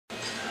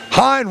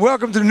Hi, and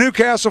welcome to the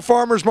Newcastle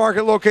Farmers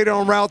Market located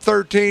on Route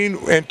 13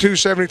 and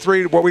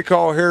 273, what we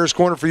call Harris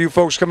Corner for you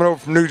folks coming over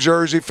from New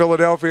Jersey,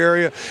 Philadelphia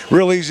area.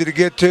 Real easy to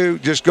get to.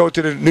 Just go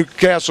to the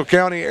Newcastle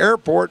County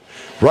Airport.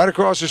 Right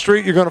across the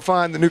street, you're going to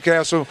find the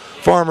Newcastle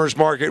Farmers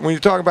Market. When you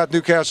talk about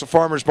Newcastle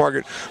Farmers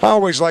Market, I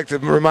always like to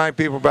remind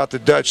people about the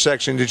Dutch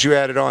section that you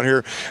added on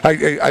here.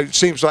 It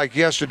seems like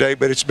yesterday,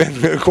 but it's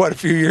been quite a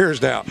few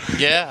years now.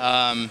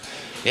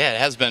 Yeah, it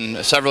has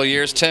been several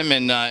years, Tim,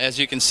 and as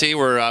you can see,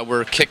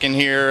 we're kicking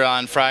here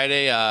on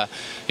Friday.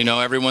 You know,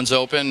 everyone's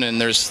open,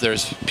 and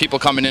there's people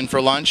coming in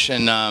for lunch,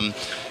 and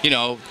you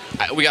know,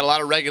 we got a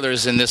lot of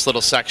regulars in this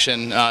little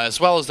section, as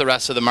well as the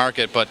rest of the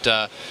market. But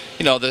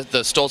you know, the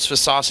Stoltzfus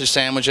sausage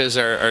sandwiches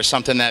are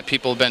something that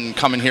people have been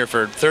coming here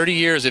for 30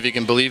 years, if you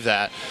can believe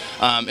that.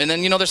 And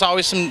then, you know, there's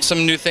always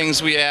some new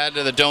things we add.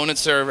 The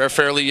donuts are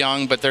fairly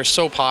young, but they're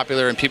so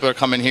popular, and people are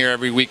coming here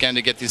every weekend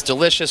to get these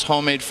delicious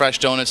homemade fresh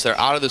donuts. They're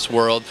out of this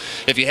world.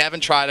 If you haven't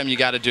tried them, you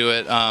got to do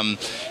it.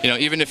 You know,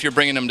 even if you're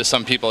bringing them to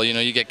some people, you know,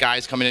 you get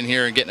guys coming in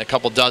here and getting a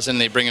couple dozen.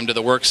 They bring them to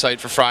the work site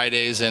for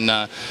Fridays,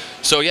 and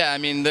so yeah, I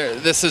mean,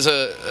 this is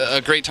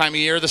a great time of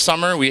year, the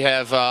summer. We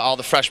have all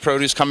the fresh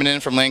produce coming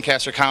in from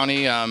Lancaster County.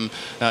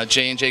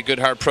 J&J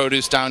Goodhart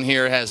Produce down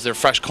here has their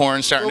fresh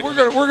corn starting. Well,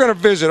 we're going to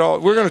visit all.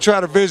 We're going to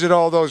try to visit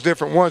all those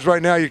different ones.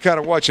 Right now, you're kind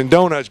of watching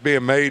donuts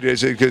being made,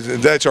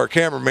 because that's our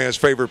cameraman's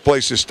favorite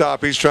place to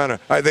stop. He's trying to.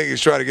 I think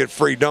he's trying to get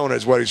free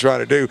donuts. What he's trying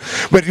to do.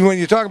 But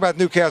when you talk about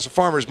Newcastle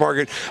Farmers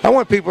Market, I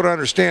want people to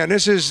understand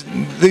this is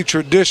the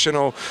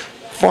traditional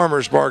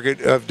farmers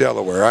market of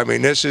Delaware. I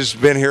mean, this has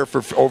been here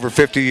for over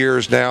 50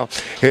 years now,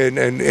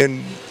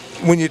 and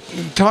when you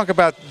talk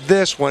about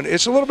this one,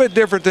 it's a little bit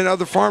different than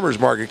other farmers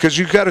market, because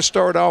you've got to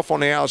start off on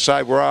the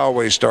outside where I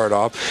always start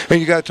off, and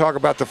you got to talk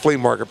about the flea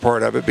market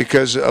part of it,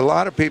 because a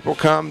lot of people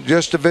come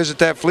just to visit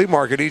that flea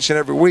market each and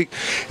every week.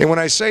 And when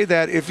I say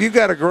that, if you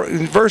got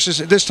versus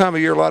this time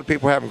of year, a lot of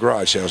people having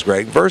garage sales,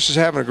 great, versus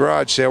having a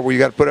garage sale where you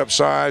got to put up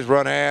signs,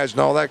 run ads,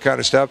 and all that kind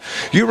of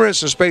stuff. You rent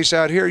some space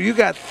out here, you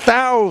got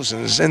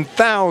thousands and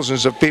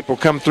thousands of people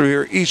come through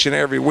here each and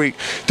every week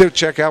to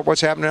check out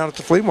what's happening out at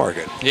the flea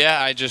market. Yeah,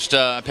 I just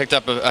picked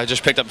up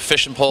a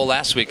fishing pole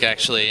last week,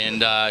 actually,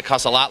 and it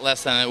costs a lot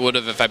less than it would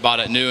have if I bought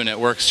it new, and it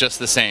works just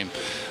the same.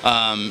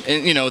 And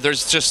you know,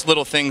 there's just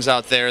little things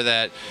out there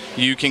that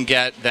you can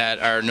get that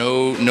are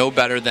no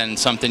better than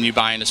something you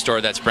buy in a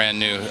store that's brand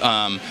new.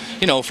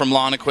 You know, from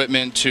lawn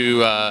equipment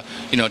to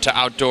you know, to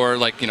outdoor,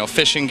 like, you know,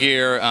 fishing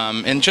gear,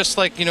 and just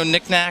like, you know,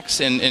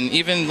 knickknacks, and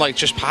even like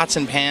just pots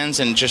and pans,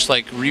 and just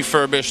like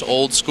refurbished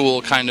old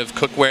school kind of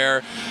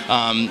cookware,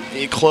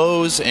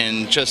 clothes,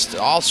 and just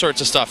all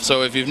sorts of stuff.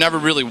 So if you've never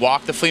really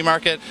walked the flea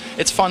market,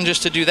 it's fun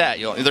just to do that.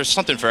 There's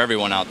something for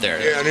everyone out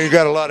there. Yeah, and you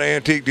got a lot of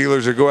antique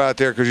dealers that go out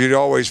there, because you'd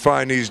always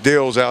find these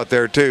deals out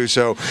there too.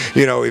 So,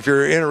 you know, if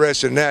you're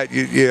interested in that,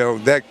 you know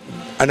that.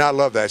 And I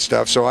love that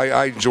stuff, so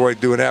I enjoy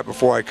doing that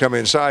before I come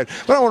inside.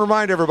 But I want to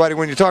remind everybody,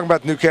 when you're talking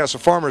about the Newcastle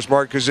Farmers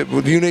Market, because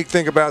the unique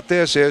thing about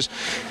this is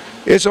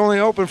it's only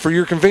open for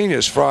your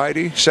convenience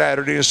Friday,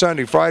 Saturday, and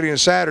Sunday. Friday and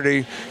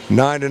Saturday,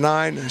 9 to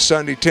 9.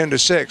 Sunday, 10 to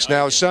 6.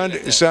 Now,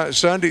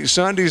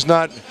 Sunday's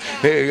not.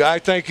 I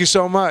thank you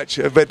so much.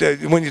 But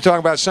when you talk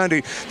about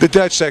Sunday, the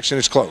Dutch section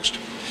is closed.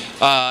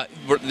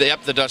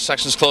 Yep, the Dutch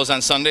section's closed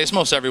on Sundays.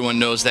 Most everyone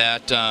knows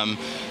that,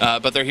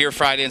 but they're here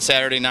Friday and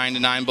Saturday, 9 to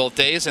 9 both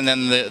days, and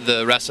then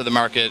the rest of the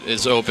market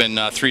is open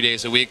 3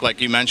 days a week,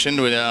 like you mentioned.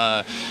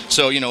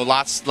 So, you know,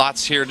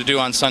 lots here to do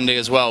on Sunday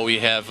as well. We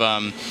have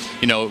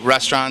you know,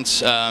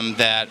 restaurants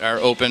that are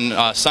open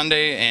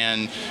Sunday,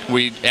 and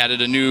we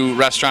added a new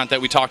restaurant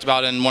that we talked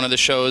about in one of the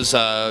shows,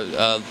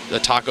 a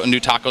new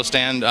taco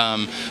stand.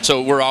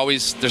 So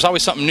there's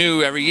always something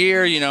new every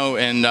year, you know,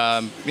 and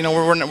you know,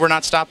 we're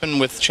not stopping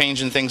with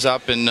changing things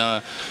up, and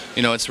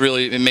you know,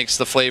 it makes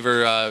the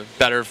flavor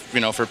better, you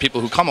know, for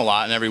people who come a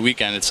lot, and every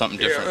weekend it's something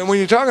different. Yeah, and when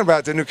you're talking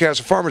about the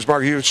Newcastle Farmers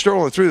Market, you're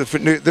strolling through you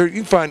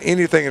can find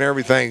anything and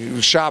everything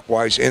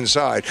shop-wise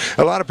inside.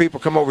 A lot of people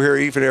come over here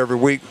even every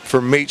week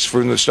for meats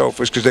from the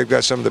Stoltzfus, because they've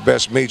got some of the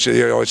best meats.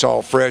 You know, it's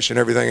all fresh and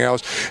everything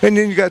else. And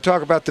then you got to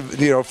talk about the,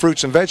 you know,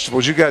 fruits and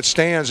vegetables. You got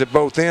stands at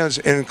both ends,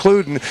 and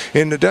including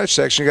in the Dutch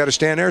section, you got a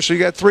stand there. So you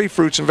got 3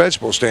 fruits and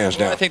vegetable stands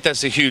now. I think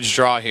that's a huge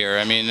draw here.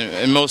 I mean,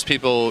 and most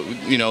people,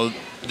 you know,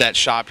 that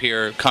shop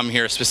here come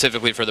here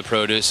specifically for the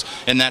produce,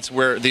 and that's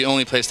where the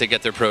only place they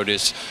get their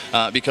produce,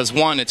 because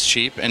one, it's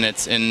cheap, and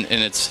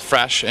it's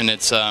fresh, and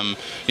it's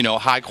you know,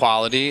 high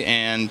quality,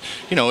 and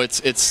you know,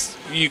 it's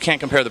you can't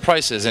compare the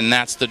prices, and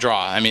that's the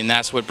draw. I mean,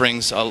 that's what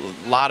brings a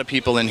lot of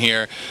people in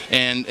here,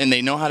 and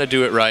they know how to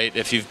do it right.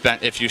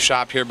 If you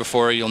shop here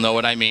before, you'll know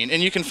what I mean.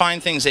 And you can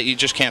find things that you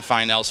just can't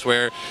find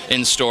elsewhere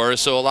in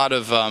stores. So a lot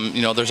of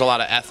you know, there's a lot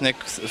of ethnic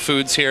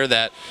foods here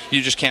that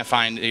you just can't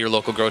find at your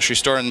local grocery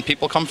store, and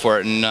people come for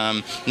it.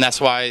 and that's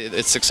why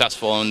it's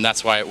successful, and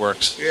that's why it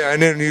works. Yeah,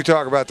 and then you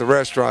talk about the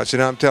restaurants,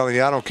 and I'm telling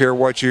you, I don't care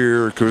what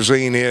your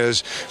cuisine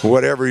is,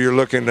 whatever you're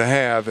looking to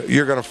have,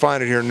 you're going to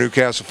find it here in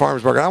Newcastle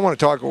Farmers Market. I want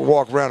to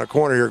walk around the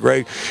corner here,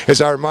 Greg,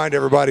 as I remind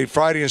everybody,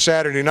 Friday and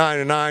Saturday 9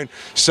 to 9,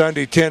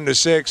 Sunday 10 to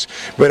 6.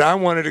 But I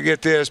wanted to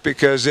get this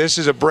because this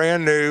is a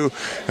brand new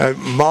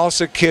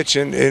Malsa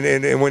kitchen,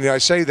 and when I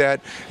say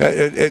that,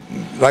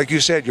 like you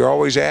said, you're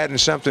always adding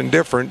something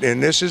different,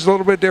 and this is a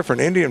little bit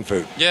different, Indian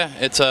food. Yeah,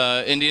 it's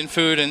Indian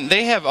food, and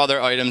they have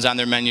other items on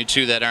their menu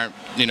too that aren't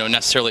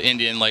necessarily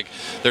Indian. Like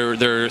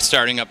they're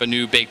starting up a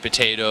new baked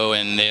potato,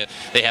 and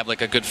they have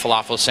like a good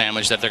falafel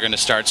sandwich that they're going to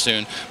start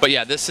soon. But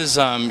yeah, this is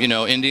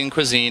Indian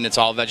cuisine. It's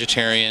all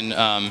vegetarian,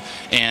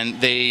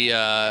 and they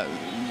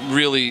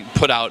really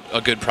put out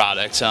a good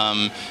product.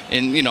 And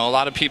a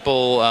lot of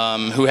people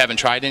who haven't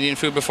tried Indian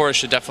food before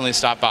should definitely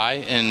stop by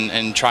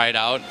and try it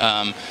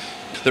out.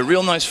 They're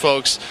real nice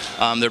folks.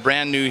 They're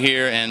brand new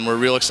here, and we're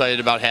real excited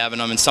about having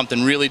them and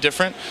something really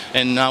different.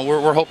 And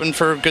we're hoping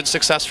for good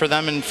success for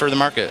them and for the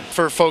market.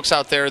 For folks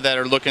out there that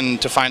are looking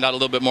to find out a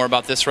little bit more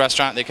about this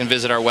restaurant, they can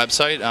visit our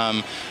website,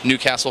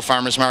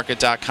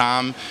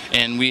 newcastlefarmersmarket.com,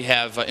 and we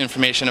have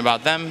information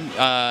about them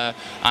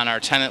on our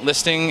tenant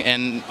listing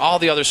and all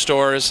the other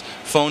stores,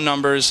 phone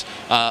numbers,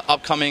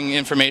 upcoming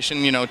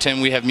information.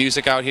 Tim, we have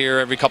music out here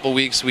every couple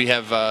weeks. We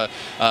have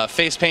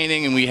face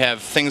painting, and we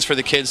have things for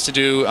the kids to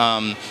do.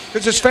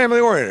 It's family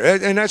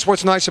oriented, and that's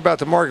what's nice about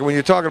the market when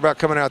you're talking about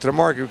coming out to the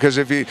market. Because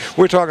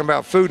we're talking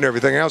about food and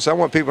everything else, I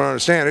want people to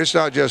understand it's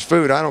not just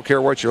food. I don't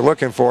care what you're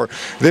looking for.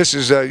 This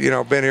is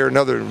been here,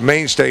 another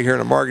mainstay here in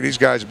the market. These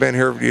guys have been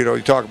here. You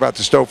talk about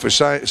the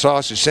Stouffer's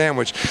sausage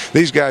sandwich.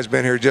 These guys have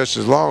been here just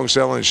as long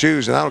selling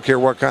shoes, and I don't care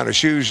what kind of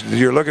shoes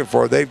you're looking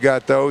for. They've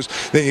got those.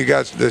 Then you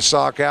got the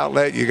sock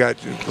outlet. You got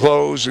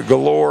clothes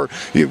galore.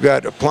 You've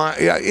got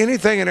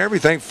anything and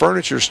everything.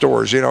 Furniture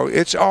stores.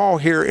 It's all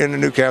here in the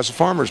Newcastle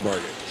Farmers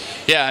Market.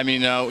 Yeah, I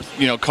mean,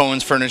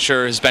 Cohen's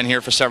Furniture has been here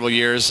for several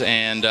years,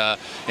 and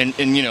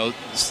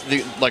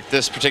like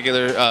this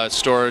particular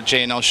store,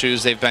 J&L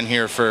Shoes, they've been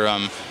here for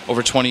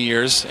over 20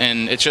 years,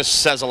 and it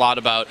just says a lot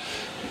about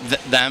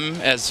them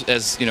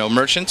as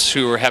merchants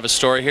who have a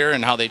store here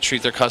and how they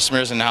treat their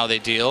customers and how they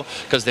deal,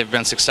 because they've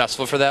been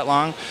successful for that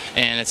long.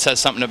 And it says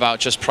something about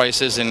just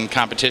prices and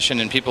competition,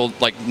 and people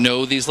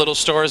know these little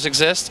stores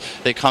exist.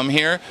 They come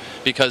here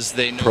because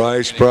they know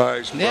price.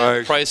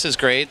 Price is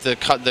great,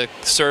 the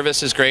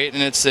service is great,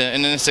 and it's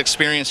an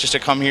experience just to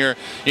come here,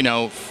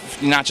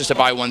 not just to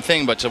buy one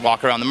thing, but to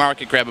walk around the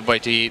market, grab a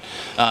bite to eat,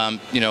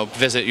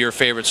 visit your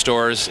favorite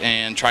stores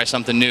and try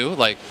something new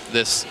like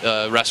this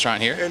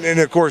restaurant here. And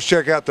of course,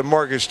 check out the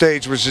Market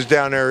Stage, which is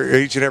down there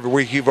each and every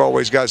week. You've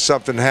always got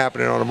something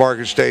happening on the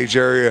Market Stage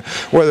area,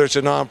 whether it's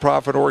a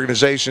nonprofit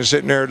organization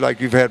sitting there, like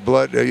you've had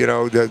blood,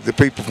 the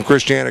people from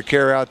Christiana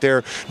Care out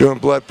there doing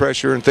blood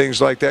pressure and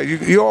things like that.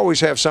 You always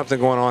have something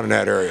going on in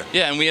that area.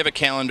 Yeah, and we have a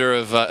calendar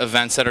of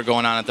events that are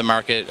going on at the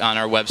market on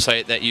our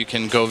website that you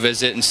can go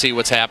visit and see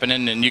what's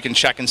happening, and you can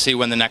check and see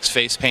when the next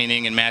face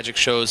painting and magic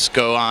shows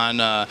go on.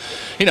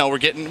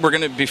 We're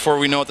gonna, before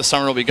we know it, the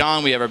summer will be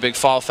gone. We have our big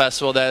fall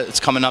festival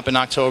that's coming up in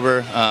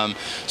October.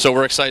 So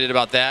we're excited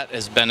about that.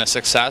 It's been a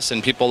success,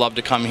 and people love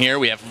to come here.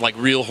 We have like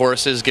real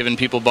horses giving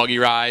people buggy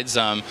rides.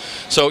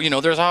 So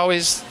there's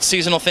always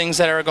seasonal things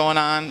that are going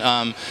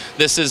on.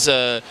 This is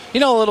a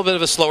little bit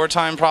of a slower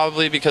time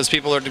probably because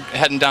people are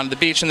heading down to the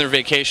beach and they're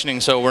vacationing.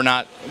 So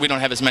we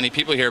don't have as many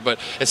people here, but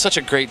it's such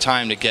a great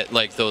time to get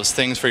like those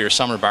things for your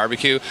summer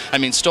barbecue. I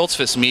mean,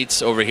 Stoltzfus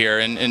Meats over here,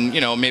 and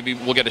maybe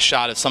we'll get a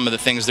shot at some of the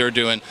things they're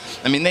doing.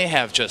 I mean, they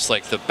have just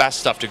like the best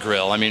stuff to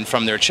grill. I mean,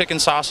 from their chicken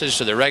sausage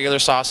to their regular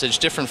sausage,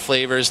 different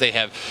flavors. They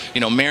have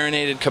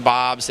marinated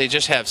kebabs. They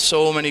just have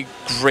so many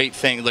great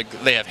things. Like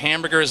they have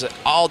hamburgers,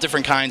 all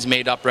different kinds,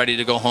 made up, ready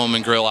to go home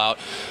and grill out.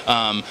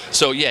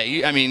 So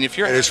yeah, I mean, if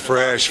you're it's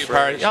fresh.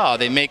 Party,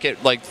 they make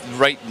it like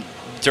right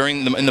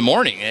in the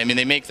morning. I mean,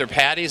 they make their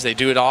patties, they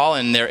do it all,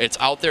 and it's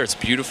out there. It's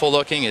beautiful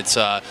looking. It's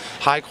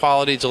high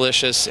quality,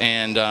 delicious,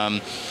 and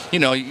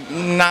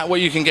not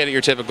what you can get at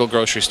your typical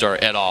grocery store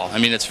at all. I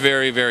mean, it's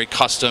very, very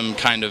custom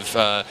kind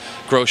of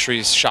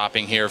groceries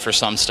shopping here for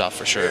some stuff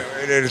for sure.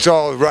 Yeah, and it's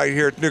all right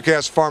here at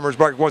Newcastle Farmers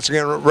Market. Once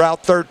again,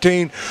 Route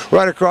 13,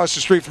 right across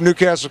the street from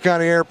Newcastle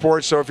County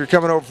Airport. So if you're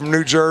coming over from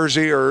New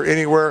Jersey or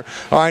anywhere,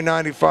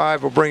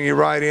 I-95 will bring you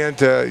right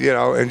into,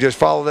 and just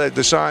follow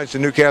the signs to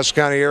Newcastle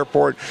County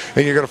Airport,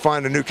 and you're going to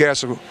find the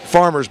Newcastle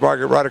Farmers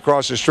Market right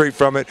across the street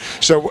from it.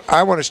 So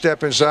I want to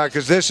step inside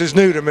because this is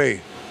new to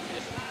me.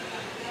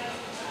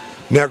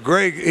 Now,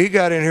 Greg, he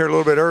got in here a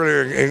little bit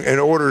earlier and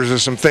orders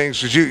us some things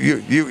because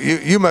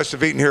you must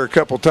have eaten here a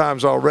couple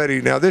times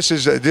already. Now, this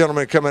is a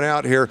gentleman coming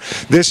out here.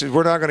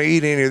 We're not going to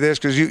eat any of this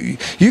because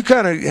you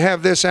kind of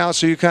have this out,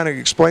 so you kind of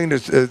explain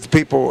to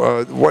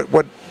people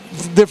what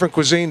different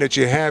cuisine that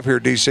you have here,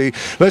 DC.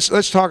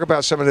 Let's talk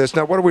about some of this.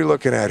 Now, what are we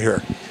looking at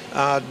here?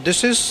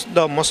 This is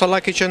the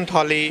Masala Kitchen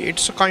Thali.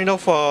 It's a kind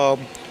of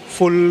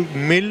full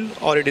meal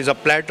or it is a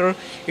platter.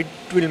 It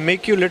will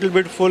make you a little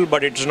bit full,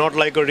 but it's not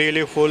like a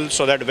really full,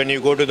 so that when you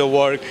go to the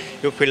work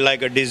you feel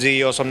like a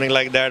dizzy or something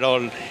like that,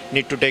 or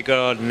need to take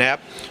a nap.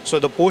 So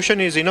the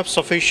portion is enough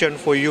sufficient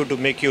for you to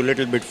make you a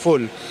little bit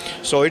full.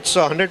 So it's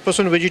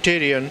 100%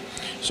 vegetarian.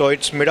 So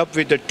it's made up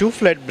with the 2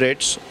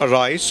 flatbreads, a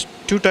rice,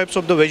 2 types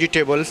of the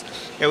vegetables.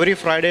 Every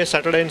Friday,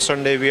 Saturday and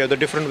Sunday we have the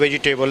different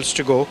vegetables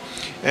to go,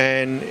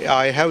 and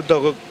I have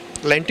the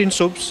lentil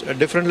soups,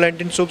 different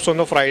lentil soups on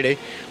the Friday,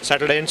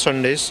 Saturday and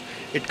Sundays.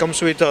 It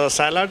comes with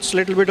salads,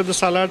 little bit of the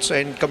salads,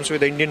 and comes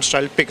with the Indian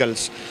style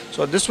pickles.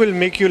 So this will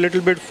make you a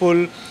little bit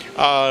full,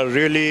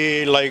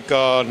 really like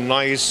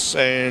nice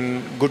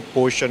and good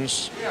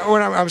portions. Yeah,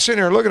 when I'm sitting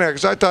here looking at it,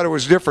 because I thought it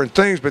was different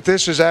things, but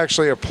this is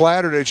actually a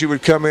platter that you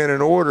would come in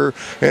and order,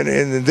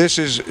 and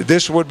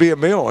this would be a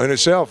meal in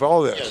itself,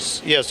 all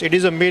this. Yes, it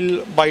is a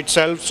meal by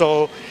itself,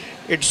 so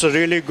it's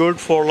really good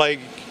for, like,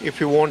 if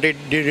you want it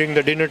during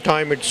the dinner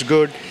time, it's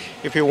good.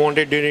 If you want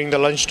it during the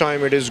lunch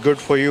time, it is good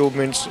for you.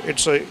 Means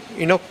it's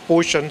enough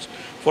portions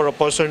for a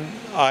person,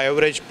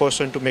 average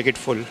person, to make it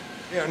full.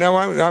 Yeah. Now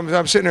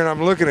I'm sitting here and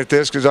I'm looking at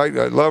this because I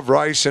love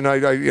rice and I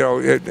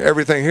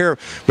everything here,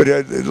 but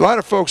a lot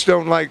of folks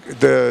don't like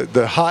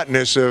the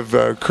hotness of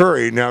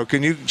curry. Now,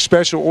 can you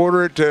special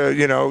order it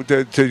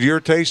to your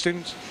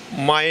tastings?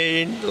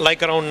 My,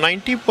 like, around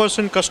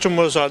 90%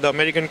 customers are the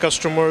American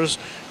customers.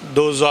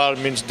 Those are,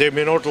 means they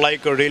may not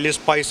like a really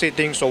spicy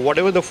thing. So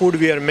whatever the food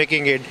we are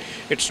making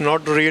it's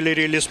not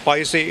really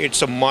spicy.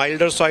 It's a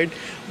milder side.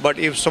 But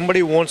if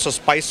somebody wants a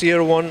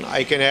spicier one,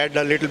 I can add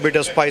a little bit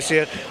of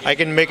spicier. I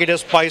can make it a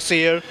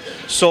spicier.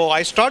 So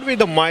I start with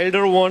the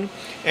milder one,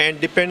 and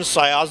depends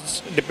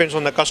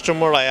on the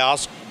customer. I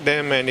ask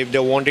them, and if they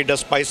want it a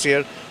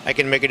spicier, I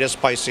can make it a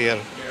spicier.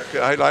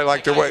 I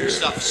like the way your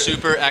stuff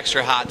super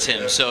extra hot,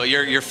 Tim. So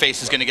your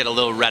face is going to get a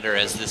little redder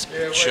as this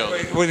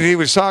shows. When he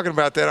was talking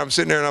about that, I'm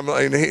sitting there and I'm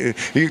like,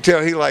 you can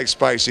tell he likes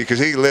spicy because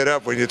he lit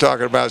up when you're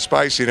talking about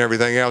spicy and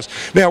everything else.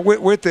 Now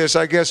with this,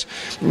 I guess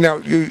now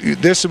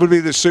this would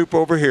be the soup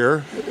over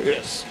here.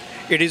 Yes,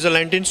 it is a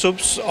lentil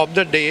soups of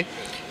the day,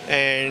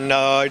 and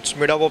it's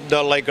made up of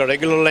the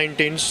regular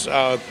lentils,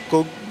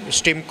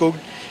 steam cooked,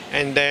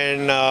 and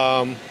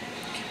then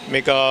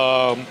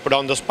put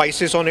on the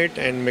spices on it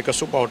and make a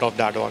soup out of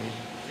that one.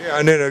 Yeah,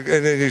 and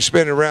then you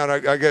spin it around.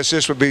 I guess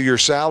this would be your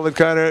salad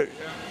kind of.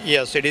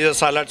 Yes, it is a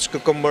salads,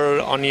 cucumber,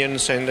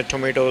 onions, and the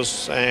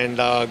tomatoes and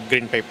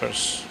green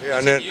peppers. Yeah,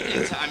 and then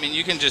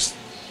you can just.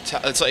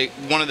 It's like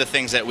one of the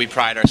things that we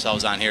pride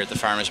ourselves on here at the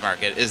farmers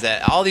market is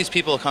that all these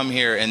people come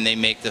here and they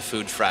make the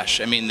food fresh.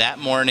 I mean, that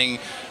morning,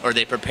 or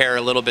they prepare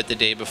a little bit the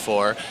day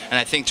before. And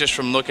I think just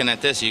from looking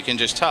at this, you can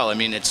just tell. I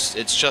mean, it's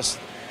just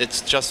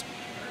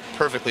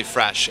perfectly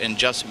fresh and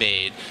just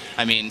made.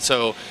 I mean,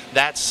 so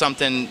that's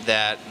something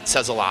that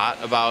says a lot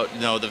about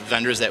the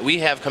vendors that we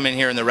have come in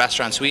here and the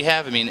restaurants we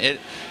have. I mean,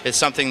 it's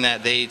something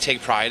that they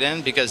take pride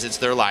in because it's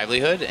their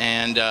livelihood,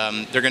 and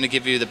they're going to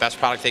give you the best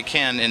product they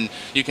can. And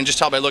you can just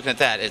tell by looking at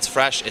that. It's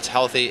fresh, it's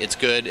healthy, it's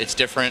good, it's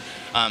different.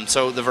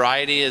 So the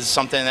variety is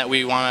something that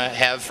we want to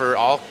have for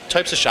all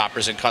types of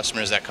shoppers and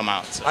customers that come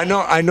out. So. I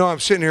know. I'm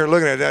sitting here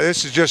looking at that.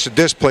 This is just a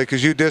display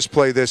because you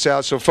display this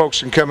out so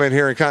folks can come in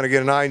here and kind of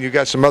get an eye. And you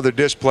got some other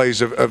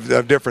displays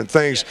of different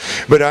things.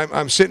 But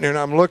I'm sitting here and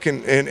I'm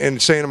looking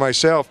and saying to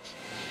myself,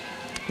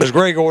 as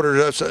Greg ordered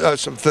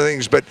us some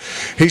things, but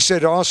he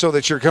said also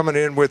that you're coming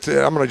in with,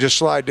 I'm going to just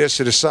slide this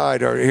to the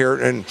side here,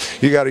 and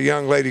you got a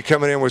young lady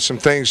coming in with some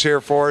things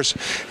here for us,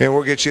 and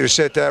we'll get you to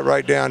set that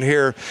right down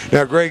here.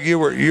 Now, Greg, you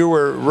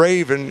were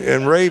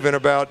raving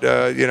about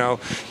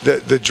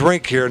the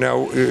drink here.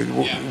 Now,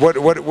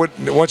 what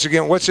once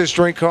again, what's this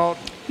drink called?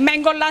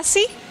 Mango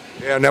lassi.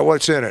 Yeah. Now,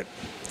 what's in it?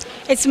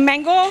 It's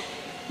mango,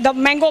 the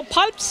mango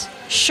pulps,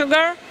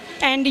 sugar,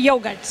 and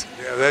yogurt.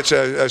 Yeah, that's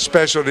a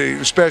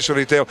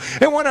specialty tale.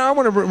 And I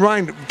want to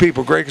remind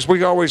people, Greg, because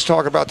we always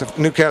talk about the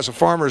Newcastle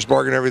Farmers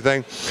Market and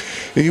everything.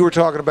 And you were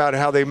talking about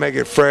how they make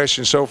it fresh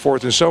and so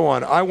forth and so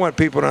on. I want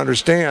people to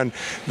understand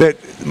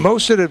that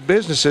most of the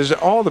businesses,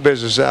 all the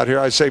businesses out here,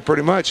 I'd say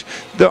pretty much,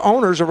 the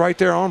owners are right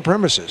there on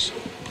premises.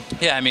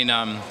 Yeah, I mean,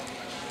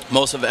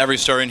 most of every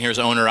store in here is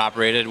owner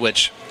operated,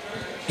 which,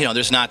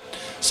 there's not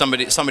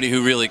somebody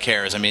who really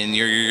cares. I mean,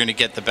 you're going to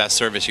get the best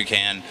service you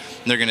can, and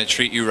they're going to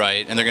treat you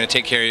right, and they're going to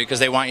take care of you because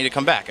they want you to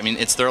come back. I mean,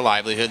 it's their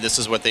livelihood. This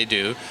is what they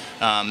do,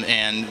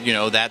 and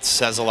that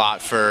says a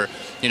lot for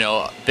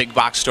big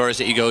box stores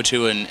that you go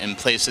to and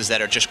places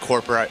that are just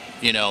corporate,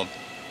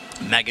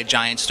 mega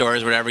giant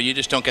stores, whatever. You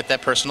just don't get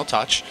that personal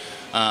touch,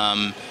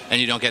 and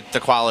you don't get the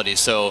quality.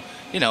 So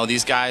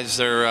these guys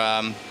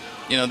are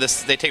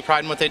they take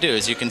pride in what they do,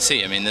 as you can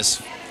see. I mean,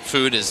 this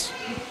food is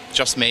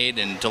just made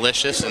and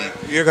delicious. And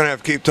you're going to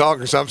have to keep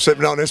talking because I'm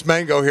sipping on this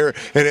mango here.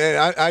 And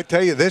I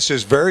tell you, this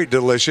is very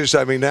delicious.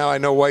 I mean, now I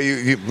know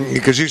why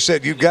because you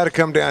said you've got to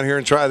come down here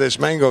and try this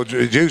mango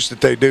juice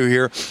that they do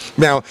here.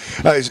 Now,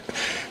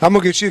 I'm going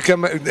to get you to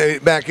come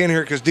back in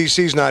here because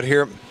DC's not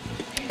here.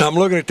 I'm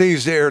looking at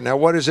these there. Now,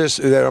 what is this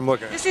that I'm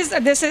looking at?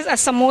 This is a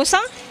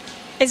samosa.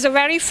 It's a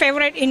very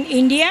favorite in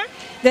India.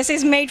 This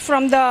is made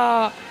from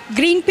the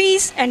green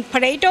peas and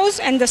potatoes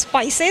and the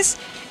spices.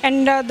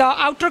 And the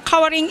outer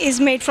covering is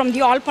made from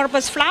the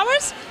all-purpose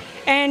flours.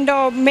 And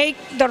make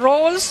the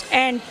rolls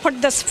and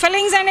put the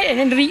fillings in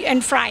it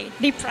and fry it,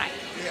 deep fry.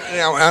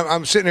 Now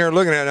I'm sitting here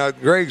looking at it. Now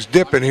Greg's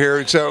dipping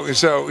here, so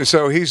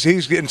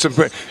he's getting some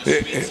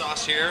Sweet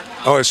sauce here.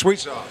 Oh, a sweet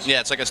sauce. Yeah,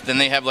 it's like then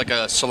they have like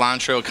a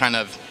cilantro kind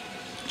of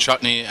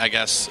chutney, I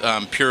guess,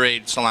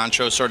 pureed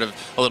cilantro, sort of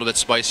a little bit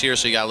spicier.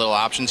 So you got little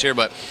options here,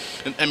 but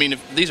I mean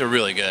these are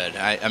really good.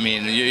 I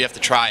mean you have to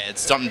try it.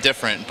 It's something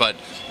different, but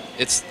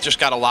it's just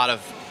got a lot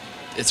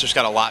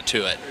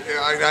to it.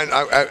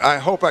 Yeah, I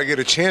hope I get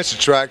a chance to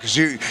try it because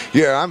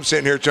I'm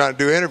sitting here trying to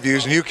do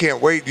interviews and you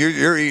can't wait.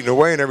 You're eating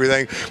away and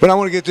everything. But I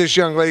want to get this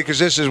young lady because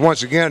this is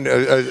once again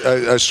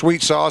a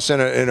sweet sauce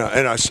and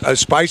a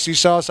spicy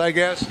sauce, I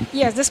guess.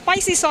 Yes, the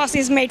spicy sauce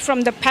is made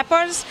from the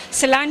peppers,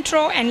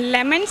 cilantro, and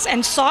lemons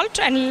and salt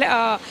and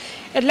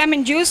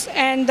lemon juice.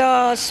 And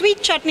the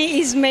sweet chutney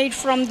is made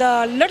from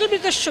the little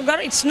bit of sugar.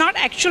 It's not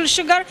actual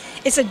sugar.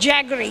 It's a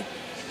jaggery.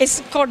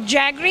 It's called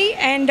jaggery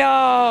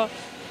and.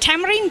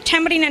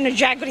 Tamarind and a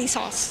jaggery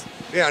sauce.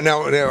 Yeah,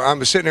 now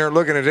I'm sitting here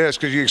looking at this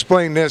because you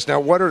explained this. Now,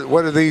 what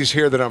are these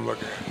here that I'm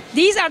looking at?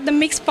 These are the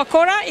mixed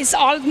pakora. It's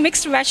all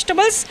mixed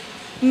vegetables,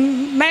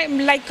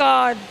 like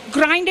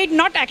grinded,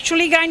 not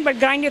actually grind, but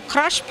grinded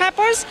crushed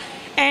peppers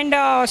and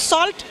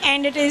salt,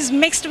 and it is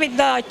mixed with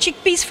the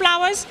chickpeas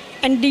flours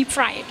and deep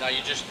fried. Now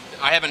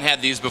I haven't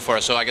had these before,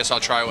 so I guess I'll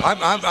try one.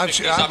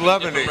 I'm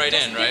loving it. Right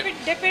in, right?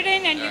 Dip it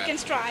in, and you can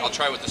try. I'll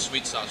try with the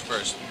sweet sauce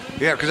first.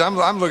 Yeah, because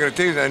I'm looking at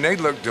these and they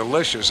look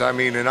delicious. I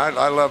mean, and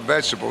I love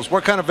vegetables.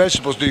 What kind of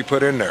vegetables do you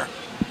put in there?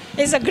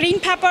 It's green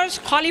peppers,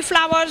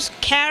 cauliflowers,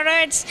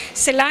 carrots,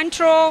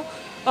 cilantro,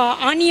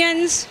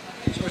 onions.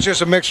 So it's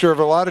just a mixture of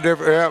a lot of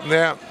different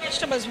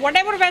Vegetables.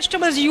 Whatever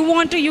vegetables you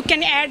want to, you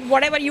can add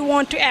whatever you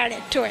want to add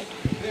it to it.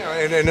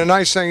 Yeah, and the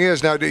nice thing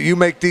is now, do you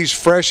make these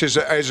fresh as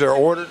they're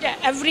ordered? Yeah,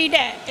 every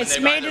day. It's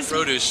made as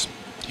produce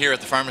here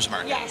at the farmers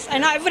market. Yes,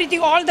 and everything,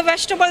 all the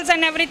vegetables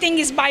and everything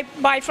is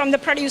buy from the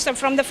producer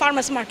from the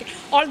farmers market.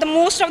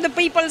 Most of the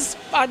people's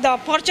the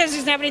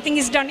purchases and everything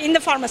is done in the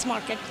farmers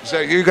market. So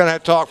you're gonna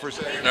have to talk for a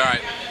second. All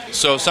right.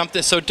 So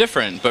something so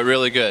different but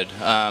really good.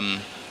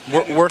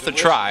 Worth a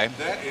try.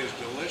 That is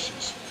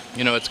delicious.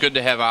 You know, it's good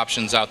to have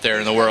options out there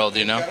in the world.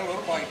 You know. Got a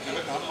little bite to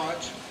it, not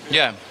much.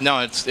 Yeah,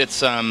 no,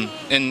 it's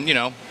and you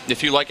know,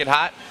 if you like it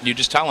hot, you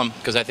just tell them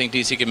because I think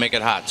DC can make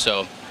it hot.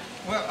 So.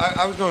 Well,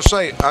 I was going to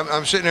say,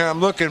 I'm sitting there, I'm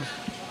looking,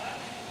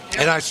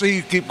 and I see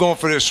you keep going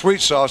for this sweet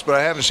sauce, but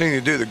I haven't seen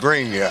you do the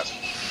green yet.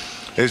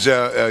 Is you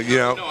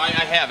know? No, I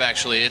have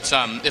actually. It's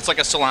like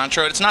a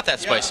cilantro. It's not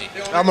that spicy.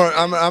 I'm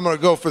gonna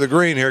go for the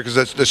green here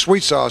because the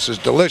sweet sauce is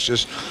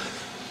delicious.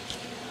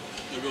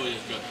 It really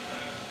is good.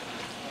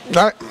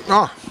 Different,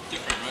 right?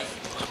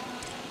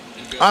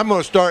 I'm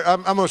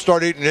gonna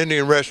start eating an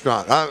Indian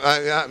restaurant.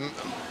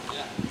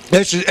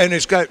 This is, and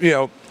it's got, you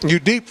know, you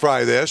deep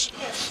fry this.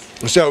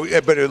 So,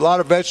 but a lot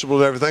of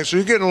vegetables and everything, so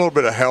you're getting a little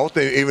bit of health,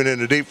 even in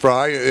the deep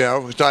fry, you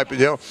know, type of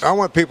deal. I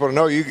want people to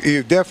know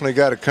you definitely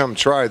got to come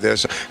try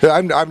this.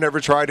 I've never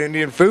tried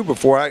Indian food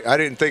before. I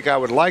didn't think I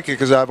would like it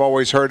because I've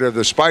always heard of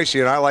the spicy,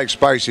 and I like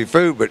spicy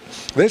food, but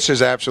this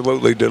is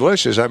absolutely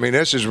delicious. I mean,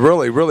 this is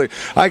really, really,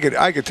 I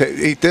could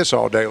eat this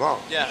all day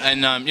long. Yeah,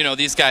 and you know,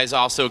 these guys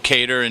also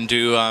cater and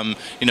do,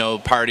 you know,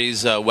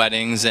 parties,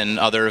 weddings, and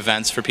other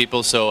events for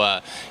people.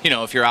 So, you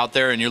know, if you're out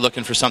there and you're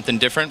looking for something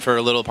different for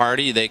a little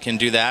party, they can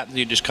do that.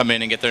 You just come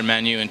in and get their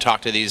menu and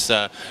talk to these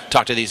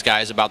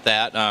guys about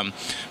that.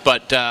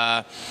 But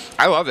I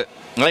love it.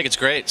 I think it's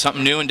great.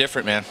 Something new and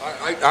different, man.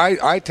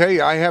 I tell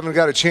you, I haven't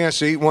got a chance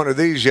to eat one of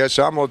these yet,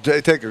 so I'm going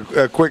to take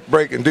a quick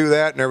break and do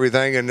that and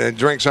everything and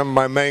drink some of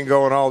my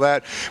mango and all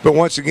that. But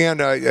once again,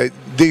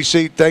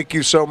 DC, thank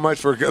you so much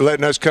for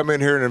letting us come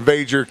in here and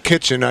invade your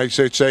kitchen. I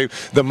should say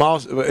the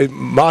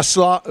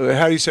masala,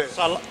 how do you say it?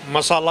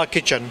 Masala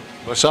kitchen.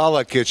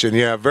 Masala kitchen,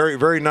 yeah, very,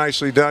 very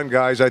nicely done,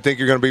 guys. I think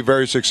you're going to be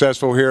very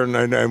successful here,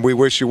 and we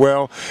wish you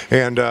well.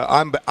 And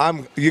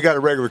you got a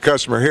regular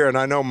customer here, and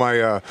I know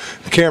my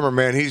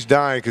cameraman, he's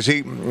dying because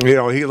he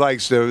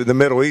likes the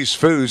Middle East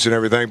foods and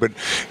everything. But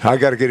I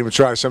got to get him to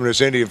try some of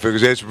this Indian food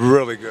because it's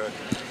really good.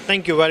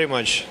 Thank you very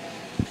much.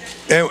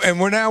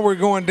 And we're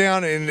going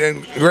down,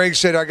 and Greg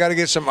said I got to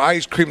get some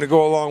ice cream to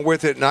go along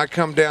with it, and I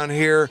come down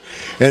here,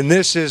 and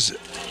this is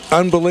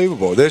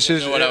unbelievable. This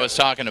is what I was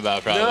talking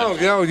about,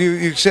 probably. No,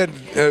 you said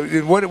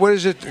what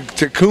is it?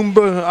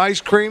 Tacumba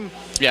ice cream?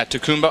 Yeah,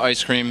 Tacumba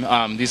ice cream.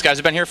 These guys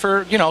have been here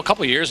for a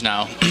couple of years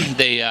now.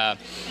 They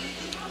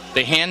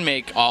hand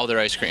make all their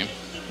ice cream,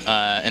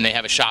 and they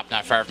have a shop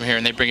not far from here,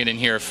 and they bring it in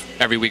here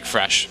every week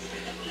fresh,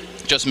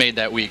 just made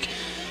that week.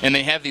 And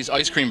they have these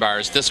ice cream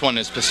bars. This one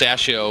is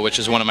pistachio, which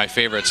is one of my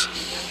favorites.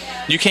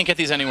 You can't get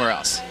these anywhere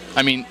else.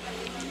 I mean,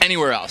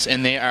 anywhere else,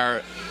 and they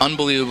are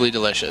unbelievably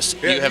delicious.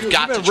 Yeah, you have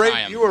got to try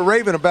them. You were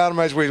raving about them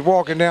as we was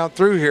walking down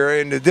through here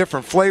and the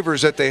different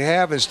flavors that they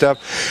have and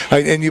stuff.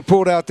 And you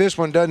pulled out this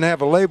one, doesn't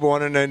have a label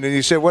on it, and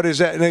you said, what is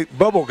that? And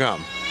bubble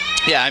gum.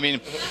 Yeah, I mean,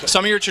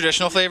 some of your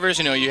traditional flavors,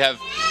 you know, you have,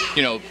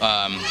 you know,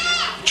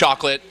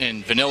 chocolate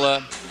and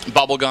vanilla,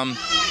 bubblegum,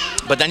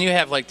 but then you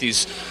have like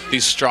these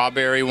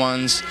strawberry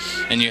ones,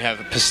 and you have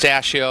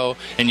pistachio,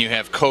 and you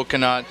have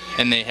coconut,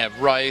 and they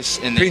have rice,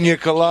 and they Pina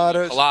coladas.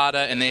 pina colada,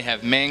 and they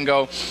have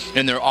mango,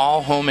 and they're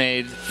all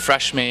homemade,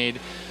 fresh made,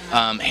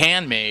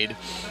 handmade,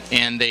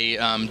 and they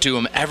do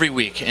them every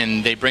week,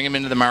 and they bring them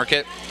into the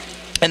market.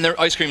 And their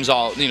ice cream's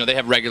all, you know, they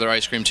have regular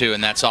ice cream too,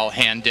 and that's all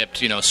hand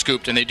dipped, you know,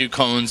 scooped, and they do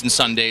cones and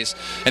sundaes,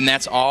 and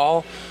that's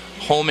all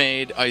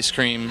homemade ice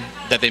cream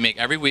that they make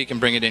every week and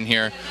bring it in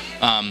here.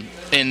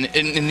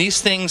 And these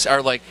things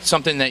are like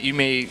something that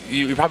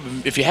you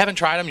probably, if you haven't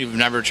tried them, you've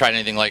never tried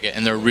anything like it,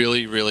 and they're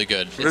really, really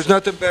good. There's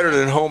nothing better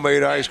than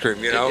homemade ice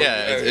cream, you know.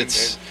 Yeah,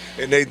 it's.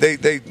 And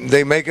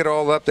they make it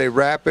all up, they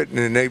wrap it,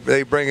 and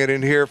they bring it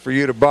in here for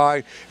you to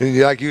buy. And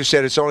like you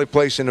said, it's the only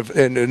place in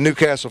the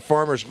Newcastle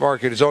Farmers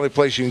Market. It's the only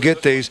place you can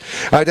get these.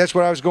 That's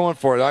what I was going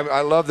for.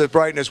 I love the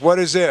brightness. What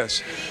is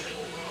this?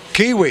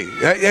 Kiwi,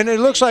 and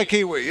it looks like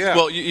kiwi, yeah.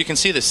 Well, you can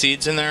see the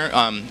seeds in there,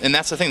 and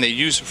that's the thing. They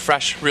use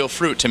fresh, real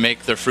fruit to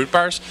make their fruit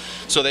bars.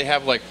 So they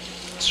have like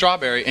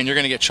strawberry, and you're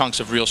going to get chunks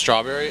of real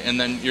strawberry, and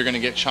then you're going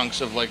to get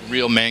chunks of like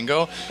real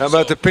mango. How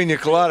about the pina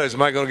coladas?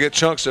 Am I going to get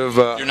chunks of?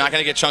 You're not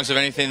going to get chunks of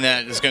anything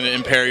that is going to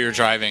impair your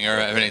driving or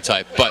of any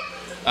type. But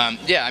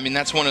yeah, I mean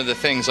that's one of the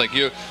things. Like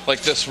you'll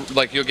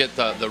get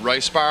the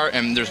rice bar,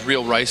 and there's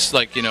real rice,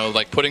 like you know,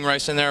 like pudding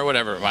rice in there or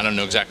whatever. I don't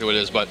know exactly what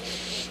it is, but.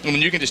 I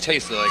mean, you can just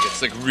taste it, like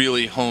it's like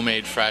really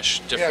homemade,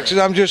 fresh, different. Yeah, because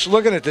I'm just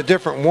looking at the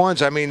different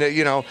ones. I mean,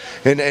 you know,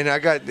 and I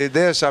got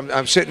this.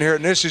 I'm sitting here,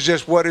 and this is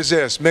just, what is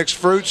this? Mixed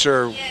fruits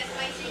or?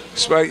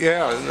 Spicy.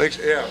 Yeah,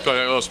 yeah. So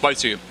a little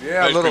spicy.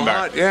 Yeah, a little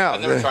hot. Yeah.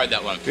 I've never tried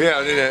that one.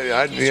 Yeah,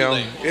 Too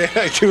late.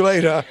 Yeah, too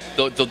late, huh?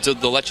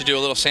 They'll let you do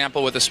a little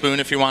sample with a spoon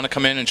if you want to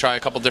come in and try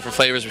a couple different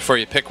flavors before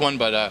you pick one.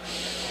 But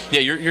yeah,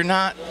 you're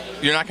not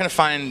going to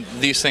find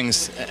these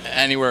things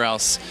anywhere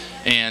else.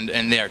 And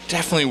they are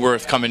definitely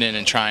worth coming in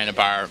and trying a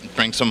bar.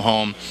 Bring some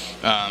home.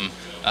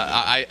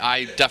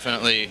 I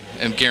definitely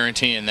am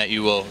guaranteeing that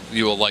you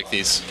will like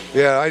these.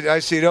 Yeah, I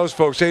see those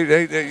folks.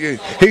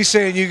 He's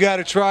saying you got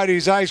to try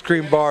these ice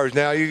cream bars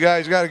now. You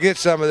guys got to get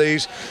some of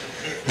these.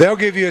 They'll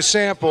give you a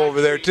sample over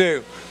there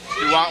too.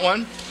 You want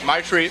one?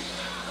 My treat.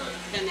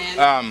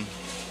 Banana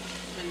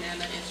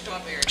and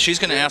strawberry. She's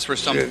going to ask for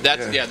some.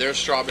 Yeah, there's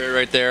strawberry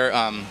right there.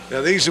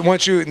 Now these,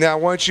 once you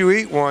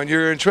eat one,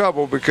 you're in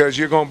trouble because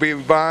you're going to be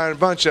buying a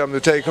bunch of them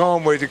to take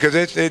home with you because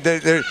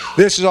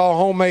this is all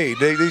homemade.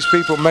 These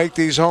people make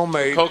these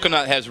homemade.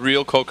 Coconut has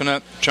real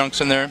coconut chunks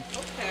in there,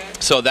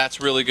 so that's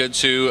really good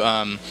too.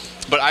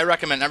 But I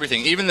recommend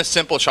everything. Even the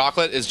simple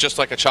chocolate is just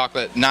like a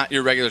chocolate, not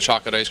your regular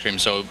chocolate ice cream.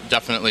 So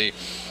definitely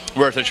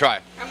worth a try.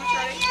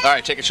 All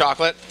right, take a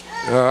chocolate.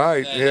 All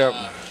right, And,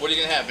 yeah. What are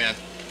you gonna have, man?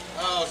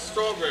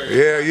 Strawberry.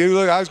 Yeah, you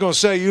look. I was going to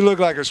say you look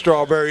like a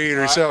strawberry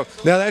eater. So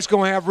now that's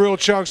going to have real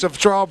chunks of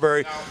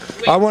strawberry.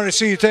 I want to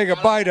see you take a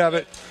bite of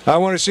it. I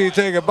want to see you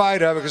take a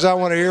bite of it because I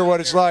want to hear what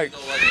it's like.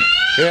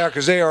 Yeah,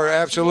 because they are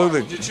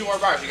absolutely. Do 2 more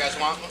bars. You guys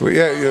want?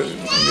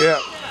 Yeah.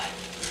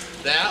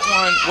 That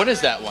one. What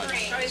is that one?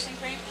 Strawberries and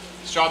cream.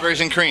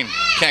 Strawberries and cream.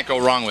 Can't go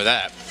wrong with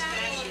that.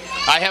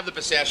 I have the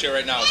pistachio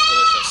right now. It's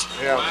delicious.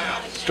 Yeah. Wow.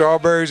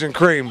 Strawberries and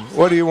cream.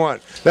 What do you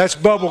want? That's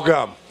bubble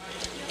gum.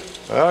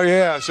 Oh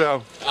yeah.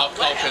 So. All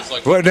kids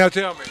like. What now?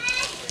 Tell me.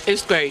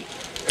 It's great.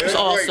 It's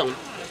awesome.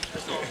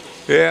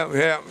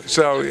 Yeah.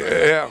 So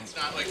yeah. It's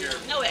not like you're.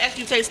 No, it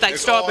actually tastes like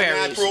It's all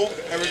strawberries. natural.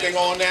 Everything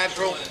all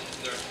natural.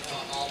 They're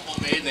all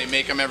homemade. They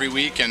make them every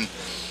week, and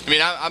I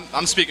mean,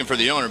 I'm speaking for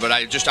the owner, but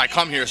I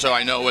come here so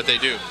I know what they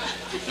do.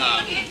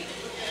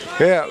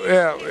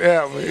 Yeah.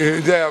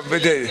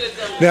 But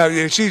now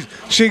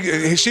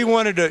she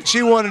wanted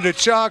the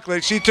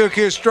chocolate. She took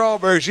his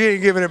strawberry. She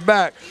ain't giving it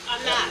back.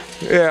 I'm not.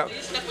 Yeah.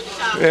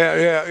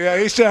 Yeah.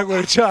 He's stuck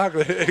with the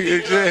chocolate. I'm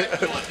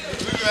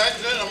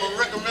gonna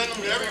recommend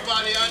them to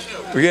everybody I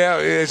know. Yeah,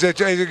 it's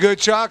a good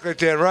chocolate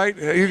then, right?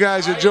 You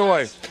guys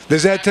enjoy.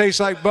 Does that taste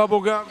like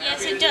bubble gum?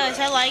 Yes, it does.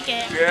 I like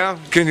it. Yeah.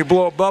 Can you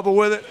blow a bubble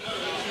with it?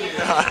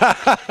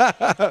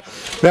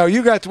 Now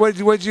you got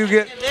what'd you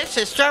get? This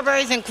is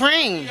strawberries and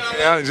cream.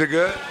 Yeah, is it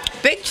good?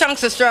 Big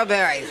chunks of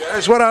strawberries.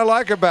 That's what I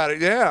like about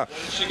it. Yeah.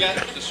 She got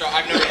the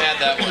I've never had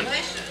that one.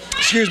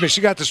 Excuse me, she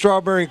got the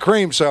strawberry and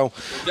cream, so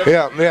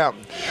yeah.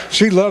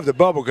 She loved the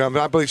bubble gum.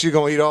 I believe she's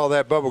gonna eat all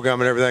that bubble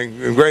gum and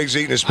everything. And Greg's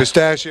eating his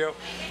pistachio.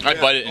 I'd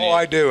bite it. And Oh,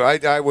 I do.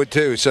 I would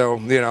too. So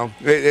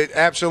it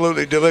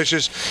absolutely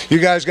delicious. You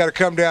guys got to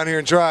come down here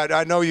and try it.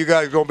 I know you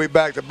guys are gonna be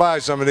back to buy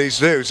some of these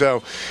too.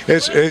 So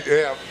it's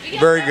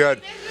very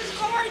good.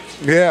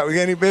 Yeah, we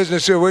got any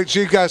business?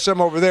 She's got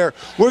some over there.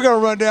 We're gonna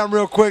run down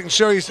real quick and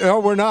show you. Oh,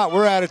 we're not.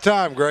 We're out of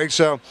time, Greg.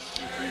 So.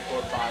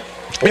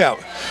 Yeah,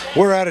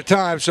 we're out of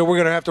time, so we're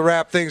going to have to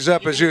wrap things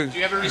up as you. Do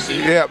you have a receipt?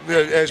 Yeah,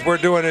 as we're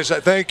doing this.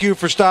 Thank you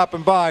for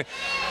stopping by,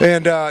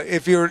 and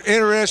if you're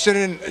interested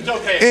in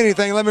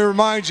anything, let me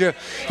remind you,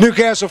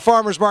 Newcastle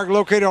Farmers Market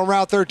located on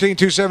Route 13,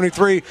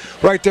 273,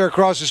 right there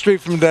across the street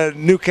from the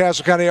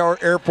Newcastle County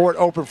Airport.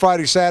 Open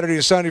Friday, Saturday,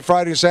 and Sunday.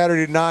 Friday and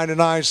Saturday 9 to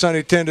 9,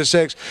 Sunday 10 to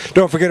 6.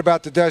 Don't forget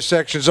about the Dutch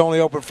sections, only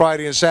open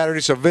Friday and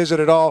Saturday. So visit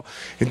it all,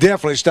 and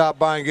definitely stop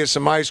by and get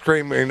some ice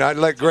cream. And I'd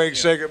let Greg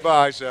say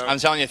goodbye. So I'm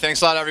telling you,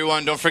 thanks a lot,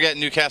 everyone. Don't forget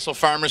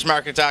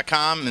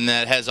NewcastleFarmersMarket.com, and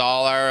that has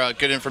all our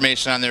good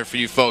information on there for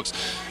you folks.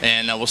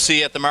 And we'll see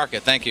you at the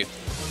market. Thank you.